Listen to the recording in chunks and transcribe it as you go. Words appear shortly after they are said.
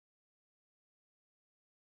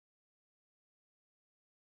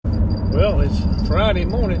Well, it's Friday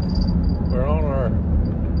morning. We're on our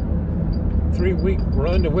 3-week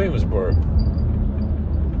run to Williamsburg.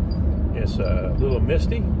 It's a little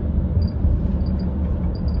misty.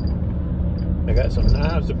 I got some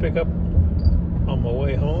knives to pick up on my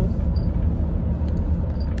way home.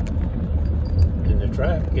 And the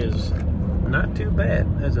track is not too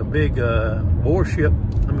bad. There's a big warship.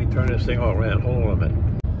 Let me turn this thing all around. Hold on a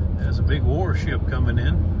minute. There's a big warship coming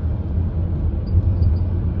in.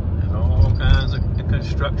 All kinds of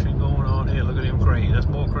construction going on here. Look at them cranes. That's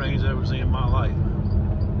more cranes I've ever seen in my life.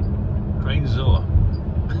 Cranezilla.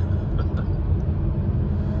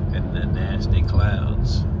 And the nasty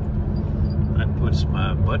clouds. That puts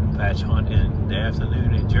my button patch hunt in the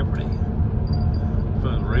afternoon in jeopardy. It's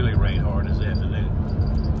supposed to really rain hard this afternoon.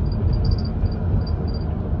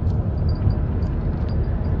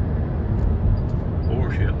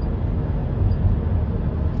 Warship.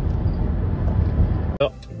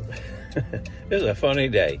 Well, this is a funny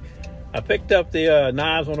day. I picked up the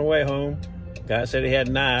knives on the way home. Guy said he had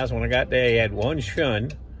knives. When I got there, he had one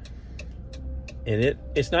shun. And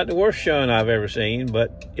it's not the worst shun I've ever seen,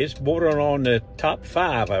 but it's bordering on the top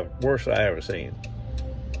 5 worst I've ever seen.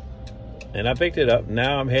 And I picked it up.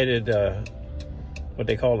 Now I'm headed what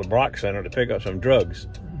they call the Brock Center to pick up some drugs.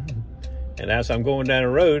 And as I'm going down the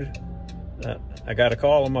road, I got a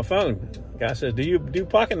call on my phone. Guy says, "Do you do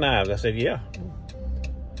pocket knives?" I said, "Yeah."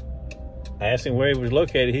 I asked him where he was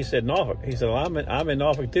located. He said Norfolk. He said, "Well, I'm in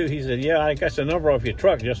Norfolk too." He said, "Yeah, I got your number off your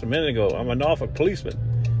truck just a minute ago. I'm a Norfolk policeman.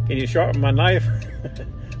 Can you sharpen my knife?"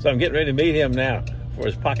 So I'm getting ready to meet him now for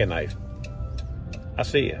his pocket knife. I'll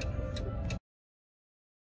see you.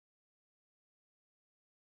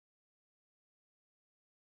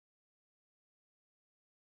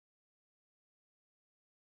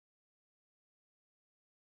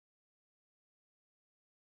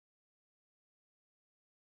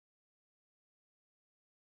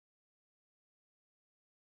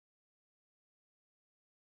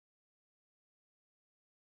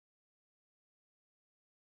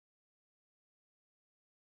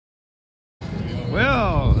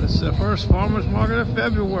 Well, it's the first farmers market of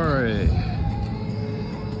February.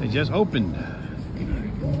 They just opened.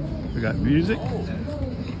 We got music.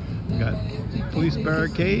 We got police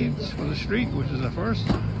barricades for the street, which is the first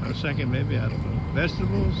or second, maybe, I don't know.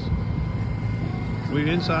 Vegetables. We're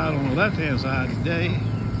inside on the left-hand side today.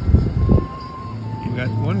 We got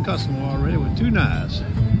one customer already with 2 knives.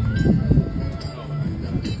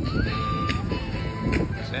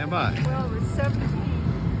 Stand by. Well, it's 17.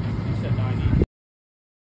 You said 90.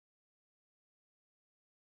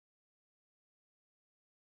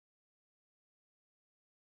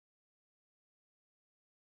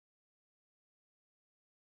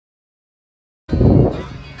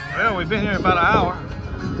 Well, we've been here about an hour.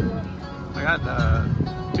 I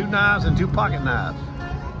got 2 knives and 2 pocket knives.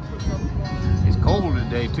 It's cold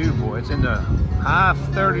today too, boy. It's in the high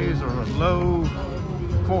 30s or low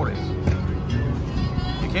 40s.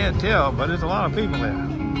 You can't tell, but there's a lot of people there.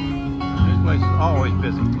 This place is always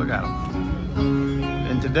busy. Look at them.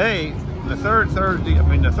 And today, the third Saturday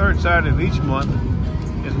of each month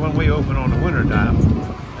is when we open on the winter time.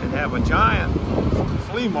 They have a giant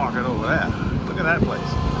flea market over there. Look at that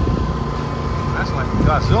place. That's like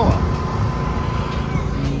Godzilla.